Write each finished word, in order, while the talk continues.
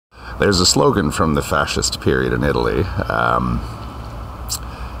There's a slogan from the fascist period in Italy.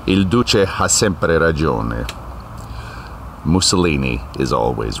 Il duce ha sempre ragione. Mussolini is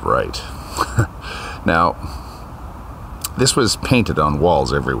always right. Now, this was painted on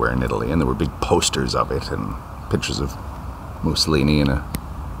walls everywhere in Italy, and there were big posters of it and pictures of Mussolini in a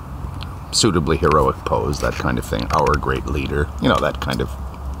suitably heroic pose, that kind of thing. Our great leader, you know, that kind of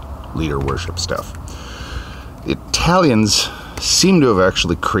leader worship stuff. The Italians seem to have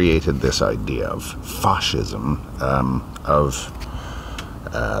actually created this idea of fascism, of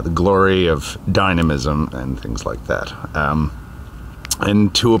the glory of dynamism and things like that.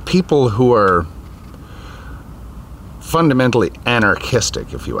 And to a people who are fundamentally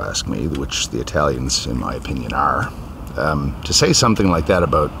anarchistic, if you ask me, which the Italians, in my opinion, are, to say something like that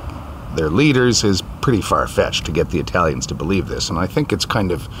about their leaders is pretty far-fetched to get the Italians to believe this. And I think it's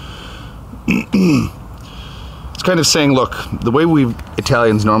kind of it's kind of saying, look, the way we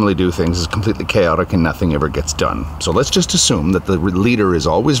Italians normally do things is completely chaotic and nothing ever gets done. So let's just assume that the leader is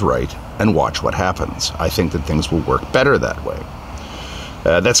always right and watch what happens. I think that things will work better that way.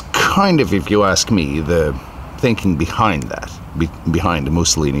 That's kind of, if you ask me, the thinking behind that, behind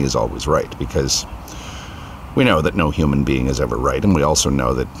Mussolini is always right, because we know that no human being is ever right, and we also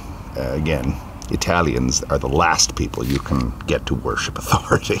know that, again, Italians are the last people you can get to worship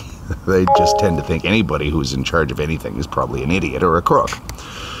authority. They just tend to think anybody who's in charge of anything is probably an idiot or a crook.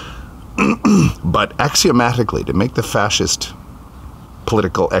 But axiomatically, to make the fascist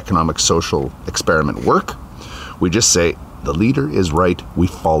political, economic, social experiment work, we just say, the leader is right, we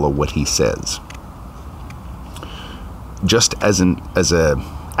follow what he says. Just as an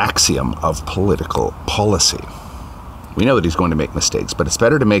axiom of political policy. We know that he's going to make mistakes, but it's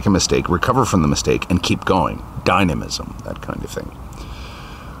better to make a mistake, recover from the mistake, and keep going. Dynamism, that kind of thing.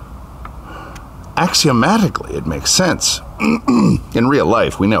 Axiomatically, it makes sense. In real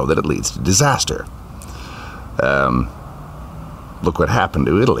life, we know that it leads to disaster. Look what happened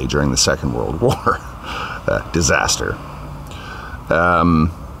to Italy during the Second World War. Disaster. Now,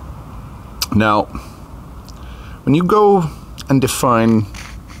 when you go and define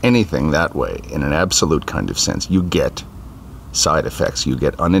anything that way, in an absolute kind of sense, you get side effects, you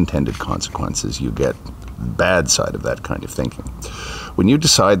get unintended consequences, you get bad side of that kind of thinking. When you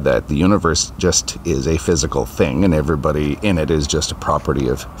decide that the universe just is a physical thing and everybody in it is just a property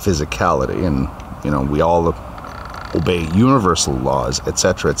of physicality, and, you know, we all obey universal laws,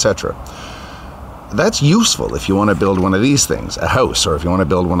 etc., etc., that's useful if you want to build one of these things, a house, or if you want to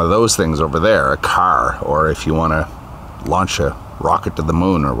build one of those things over there, a car, or if you want to launch a rocket to the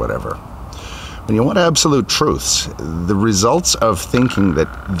moon or whatever. When you want absolute truths, the results of thinking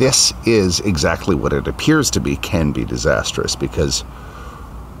that this is exactly what it appears to be can be disastrous, because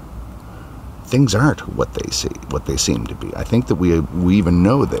things aren't what they seem to be. I think that we even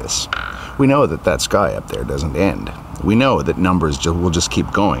know this. We know that that sky up there doesn't end. We know that numbers will just keep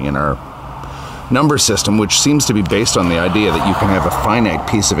going in our number system, which seems to be based on the idea that you can have a finite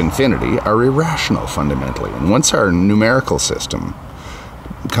piece of infinity, are irrational fundamentally. And once our numerical system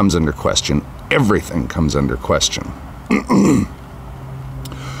comes under question, everything comes under question.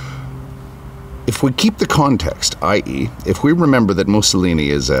 If we keep the context, i.e., if we remember that Mussolini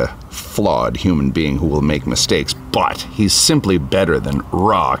is a flawed human being who will make mistakes, but he's simply better than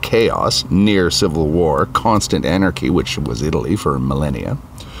raw chaos, near civil war, constant anarchy, which was Italy for millennia,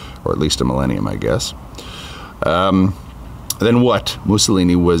 or at least a millennium, I guess, then what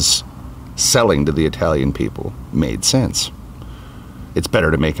Mussolini was selling to the Italian people made sense. It's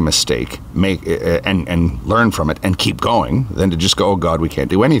better to make a mistake, and learn from it and keep going, than to just go, oh God, we can't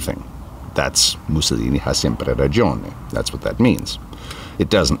do anything. That's Mussolini ha sempre ragione. That's what that means. It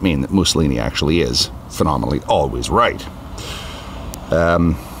doesn't mean that Mussolini actually is phenomenally always right.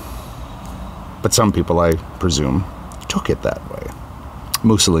 But some people, I presume, took it that way.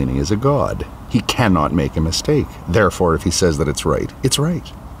 Mussolini is a god. He cannot make a mistake. Therefore, if he says that it's right, it's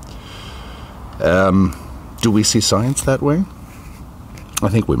right. Do we see science that way? I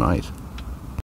think we might.